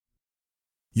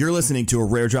You're listening to a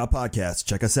Rare Drop podcast.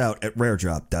 Check us out at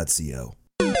raredrop.co.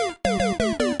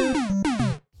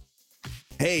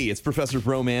 Hey, it's Professor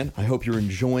Broman. I hope you're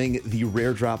enjoying the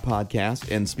Rare Drop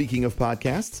podcast. And speaking of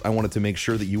podcasts, I wanted to make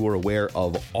sure that you are aware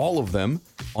of all of them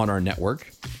on our network.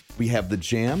 We have The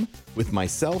Jam with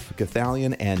myself,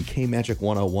 Gathalion, and K-Magic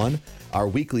 101, our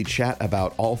weekly chat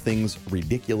about all things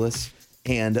ridiculous,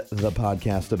 and the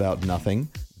podcast about nothing.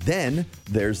 Then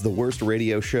there's The Worst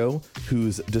Radio Show,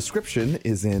 whose description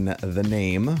is in the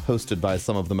name, hosted by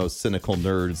some of the most cynical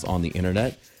nerds on the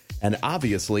internet. And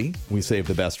obviously, we save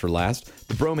the best for last,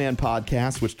 the Broman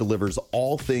Podcast, which delivers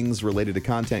all things related to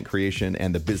content creation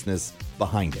and the business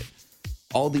behind it.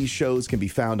 All these shows can be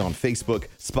found on Facebook,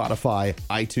 Spotify,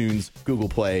 iTunes, Google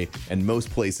Play, and most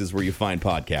places where you find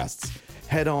podcasts.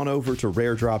 Head on over to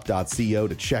raredrop.co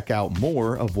to check out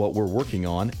more of what we're working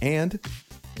on and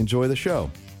enjoy the show.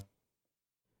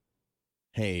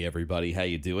 Hey everybody, how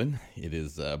you doing? It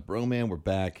is Broman. We're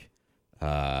back.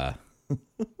 Another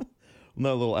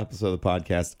little episode of the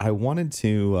podcast. I wanted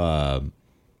to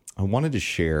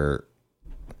share.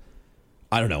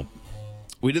 I don't know.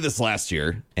 We did this last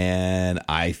year, and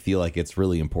I feel like it's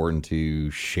really important to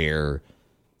share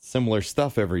similar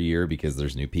stuff every year because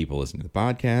there's new people listening to the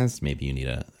podcast. Maybe you need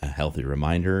a healthy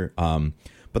reminder.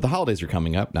 But the holidays are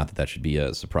coming up. Not that that should be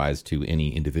a surprise to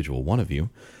any individual one of you.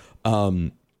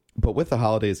 But with the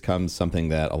holidays comes something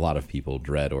that a lot of people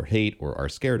dread or hate or are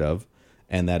scared of,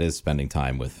 and that is spending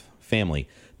time with family.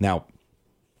 Now,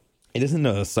 it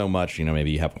isn't so much,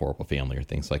 maybe you have horrible family or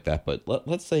things like that, but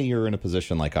let's say you're in a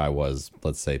position like I was,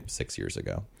 let's say 6 years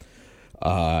ago.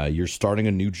 You're starting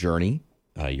a new journey.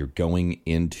 You're going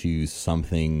into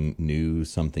something new,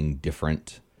 something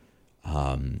different.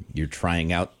 You're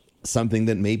trying out something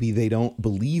that maybe they don't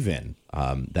believe in.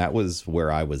 That was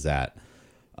where I was at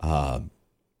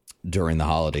during the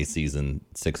holiday season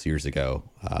 6 years ago,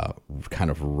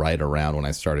 kind of right around when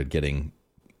I started getting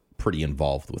pretty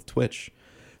involved with Twitch.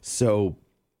 So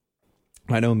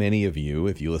I know many of you,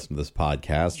 if you listen to this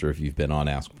podcast or if you've been on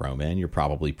Ask Broman, you're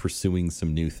probably pursuing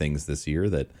some new things this year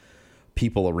that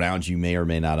people around you may or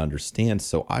may not understand.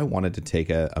 So I wanted to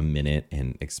take a minute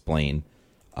and explain,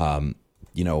 how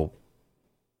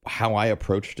I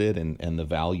approached it and the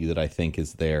value that I think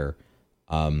is there,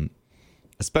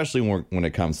 especially when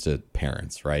it comes to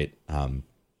parents, right?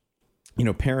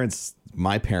 Parents,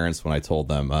 my parents, when I told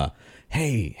them,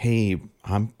 hey,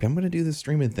 I'm going to do this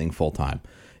streaming thing full time,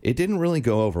 it didn't really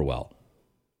go over well.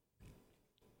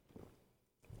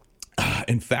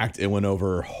 In fact, it went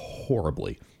over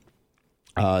horribly.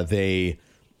 They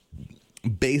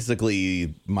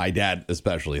basically, my dad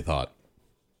especially, thought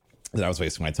that I was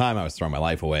wasting my time. I was throwing my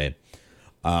life away.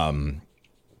 I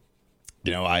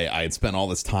had spent all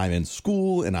this time in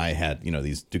school and I had,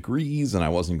 these degrees and I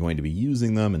wasn't going to be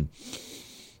using them, and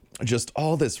just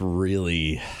all this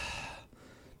really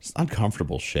just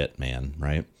uncomfortable shit, man.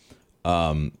 Right.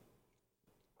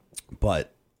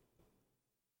 But,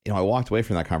 I walked away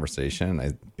from that conversation and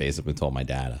I basically told my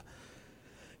dad,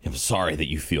 I'm sorry that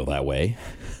you feel that way,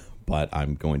 but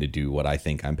I'm going to do what I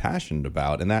think I'm passionate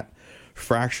about. And that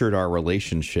fractured our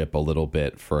relationship a little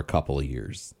bit for a couple of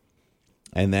years.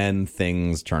 And then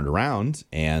things turned around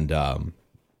and, I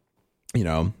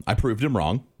proved him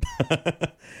wrong.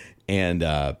 And,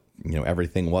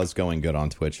 everything was going good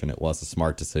on Twitch and it was a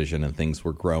smart decision and things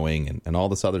were growing and all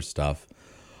this other stuff.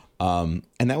 And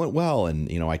that went well.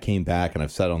 And, I came back and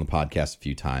I've said it on the podcast a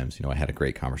few times, I had a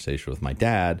great conversation with my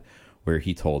dad where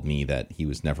he told me that he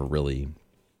was never really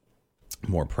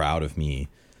more proud of me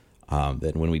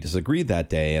than when we disagreed that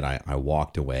day. And I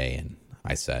walked away and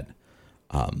I said,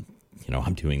 I'm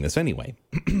doing this anyway.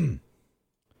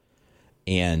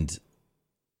 And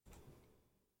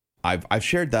I've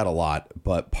shared that a lot,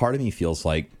 but part of me feels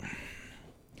like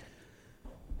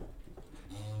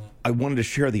I wanted to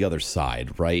share the other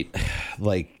side, right?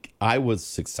 Like, I was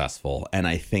successful, and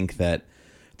I think that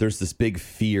there's this big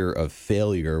fear of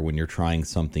failure when you're trying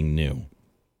something new.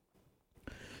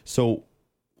 So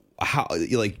how,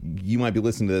 you might be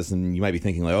listening to this and you might be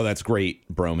thinking like, oh, that's great,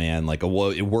 bro, man. Like, well,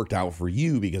 it worked out for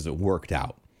you because it worked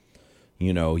out.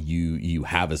 You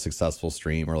have a successful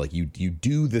stream, or like you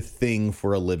do the thing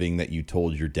for a living that you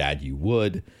told your dad you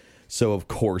would. So of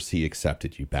course he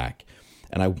accepted you back.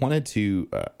 And I wanted to,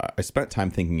 I spent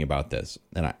time thinking about this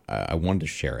and I wanted to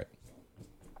share it.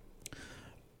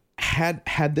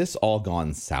 Had this all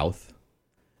gone south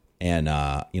and,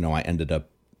 I ended up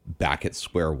back at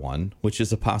square one, which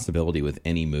is a possibility with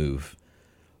any move.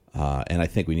 And I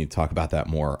think we need to talk about that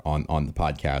more on the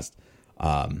podcast.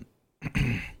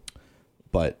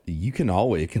 But it can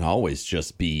always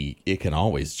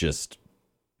just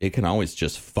it can always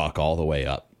just fuck all the way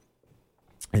up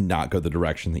and not go the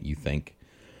direction that you think.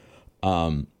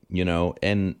 And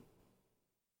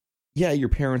yeah, your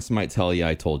parents might tell you,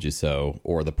 I told you so,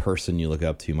 or the person you look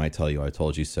up to might tell you, I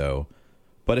told you so.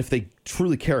 But if they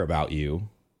truly care about you,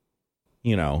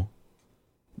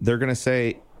 they're going to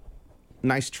say,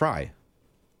 nice try.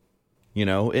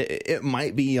 It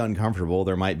might be uncomfortable.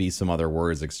 There might be some other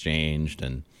words exchanged.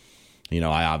 And,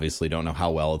 I obviously don't know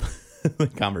how well the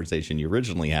conversation you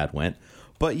originally had went.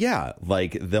 But yeah,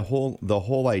 like the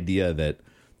whole idea that,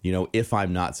 if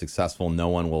I'm not successful, no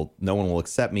one will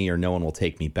accept me or no one will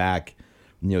take me back.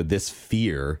 This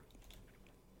fear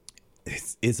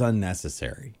is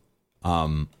unnecessary.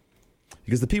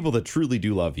 Because the people that truly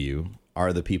do love you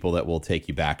are the people that will take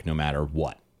you back no matter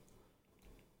what.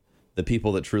 The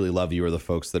people that truly love you are the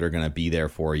folks that are going to be there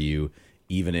for you,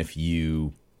 even if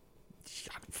you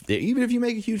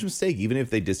make a huge mistake, even if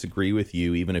they disagree with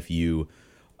you, even if you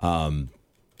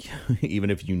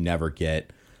never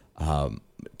get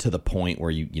to the point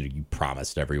where you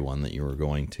promised everyone that you were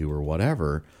going to or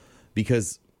whatever,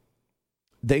 because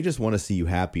they just want to see you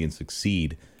happy and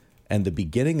succeed. And the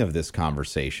beginning of this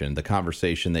conversation, the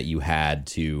conversation that you had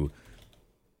to,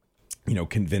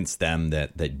 convince them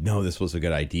that no, this was a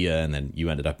good idea, and then you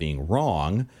ended up being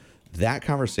wrong. That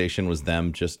conversation was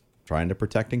them just trying to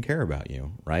protect and care about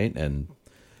you, right? And,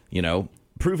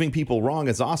 proving people wrong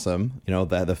is awesome.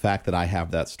 The fact that I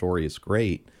have that story is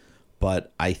great.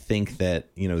 But I think that,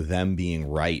 them being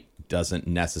right doesn't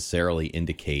necessarily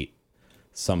indicate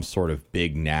some sort of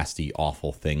big, nasty,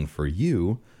 awful thing for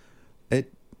you.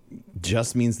 It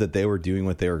just means that they were doing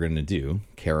what they were going to do,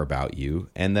 care about you,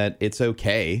 and that it's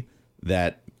okay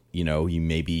that, you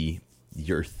maybe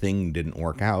your thing didn't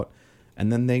work out,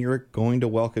 and then they are going to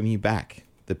welcome you back.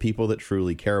 The people that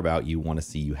truly care about you want to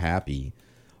see you happy.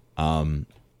 And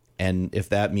if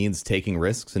that means taking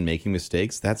risks and making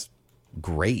mistakes, that's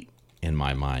great in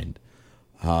my mind.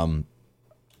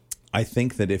 I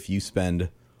think that if you spend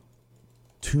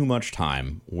too much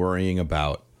time worrying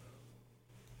about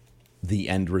the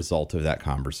end result of that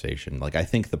conversation, like I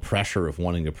think the pressure of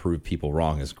wanting to prove people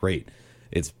wrong is great.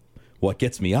 It's what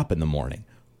gets me up in the morning,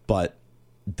 but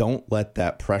don't let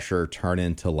that pressure turn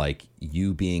into like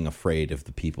you being afraid of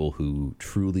the people who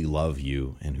truly love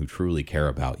you and who truly care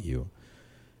about you,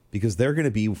 because they're going to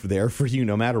be there for you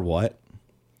no matter what.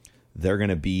 They're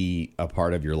going to be a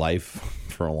part of your life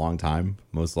for a long time,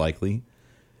 most likely.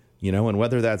 And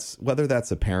whether that's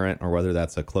a parent or whether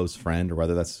that's a close friend or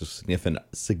whether that's a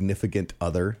significant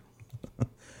other,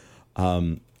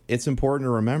 it's important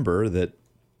to remember that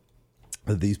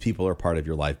these people are part of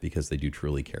your life because they do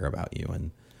truly care about you.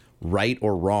 And right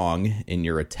or wrong in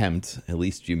your attempt, at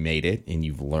least you made it and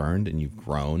you've learned and you've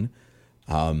grown,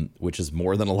 which is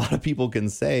more than a lot of people can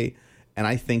say. And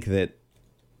I think that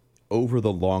over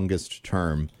the longest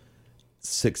term,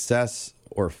 success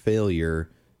or failure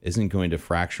isn't going to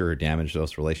fracture or damage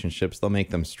those relationships. They'll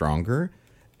make them stronger,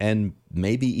 and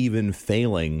maybe even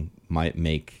failing might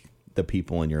make the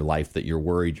people in your life that you're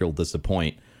worried you'll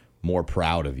disappoint more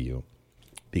proud of you,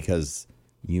 because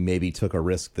you maybe took a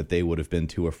risk that they would have been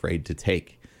too afraid to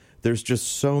take. There's just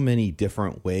so many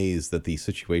different ways that these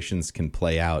situations can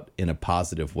play out in a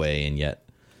positive way, and yet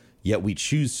we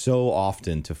choose so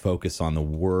often to focus on the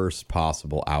worst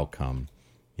possible outcome,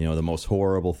 the most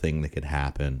horrible thing that could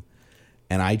happen.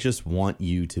 And I just want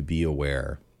you to be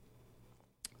aware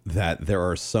that there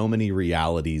are so many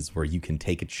realities where you can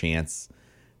take a chance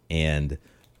and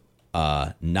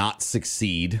not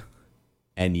succeed,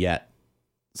 and yet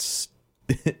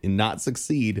not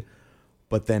succeed,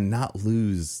 but then not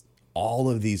lose all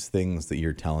of these things that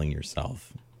you're telling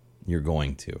yourself you're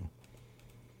going to.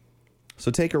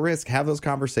 So take a risk, have those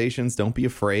conversations. Don't be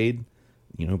afraid.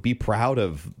 Be proud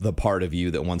of the part of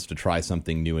you that wants to try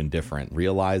something new and different.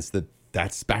 Realize that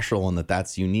that's special and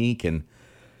that's unique. And,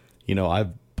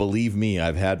 believe me,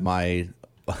 I've had my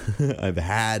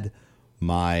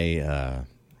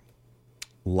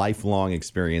lifelong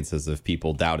experiences of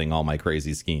people doubting all my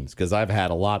crazy schemes, because I've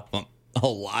had a lot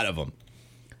of them.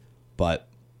 But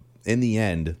in the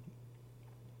end,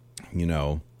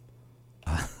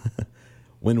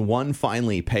 when one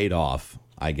finally paid off,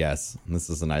 I guess, and this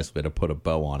is a nice way to put a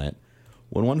bow on it,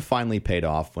 when one finally paid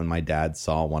off, when my dad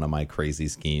saw one of my crazy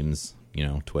schemes,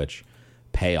 Twitch,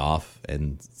 pay off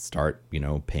and start,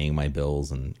 paying my bills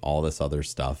and all this other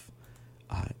stuff,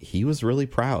 he was really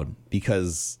proud,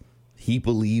 because he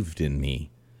believed in me,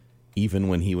 even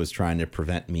when he was trying to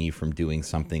prevent me from doing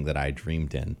something that I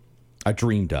dreamed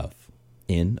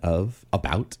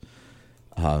about.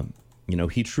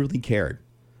 He truly cared.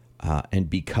 And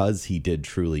because he did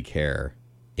truly care,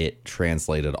 it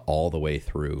translated all the way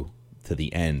through to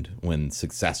the end when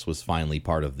success was finally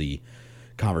part of the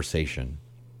conversation.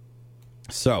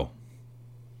 So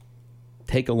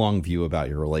take a long view about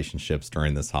your relationships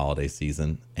during this holiday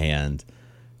season. And,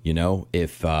 you know,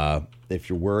 if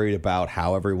you're worried about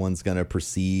how everyone's going to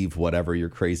perceive whatever your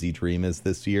crazy dream is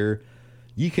this year,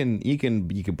 you can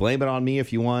blame it on me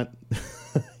if you want.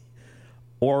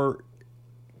 Or,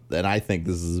 and I think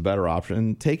this is a better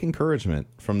option, take encouragement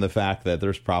from the fact that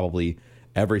there's probably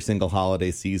every single holiday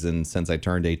season since I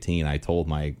turned 18, I told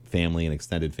my family and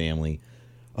extended family,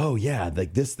 oh yeah,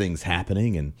 like this thing's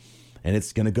happening and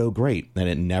it's going to go great. And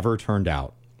it never turned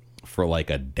out for like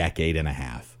a decade and a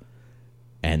half.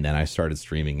 And then I started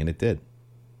streaming and it did.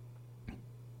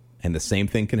 And the same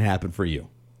thing can happen for you.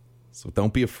 So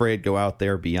don't be afraid. Go out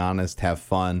there, be honest, have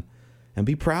fun, and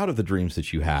be proud of the dreams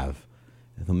that you have.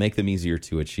 It'll make them easier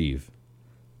to achieve.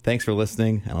 Thanks for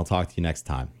listening, and I'll talk to you next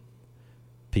time.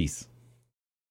 Peace.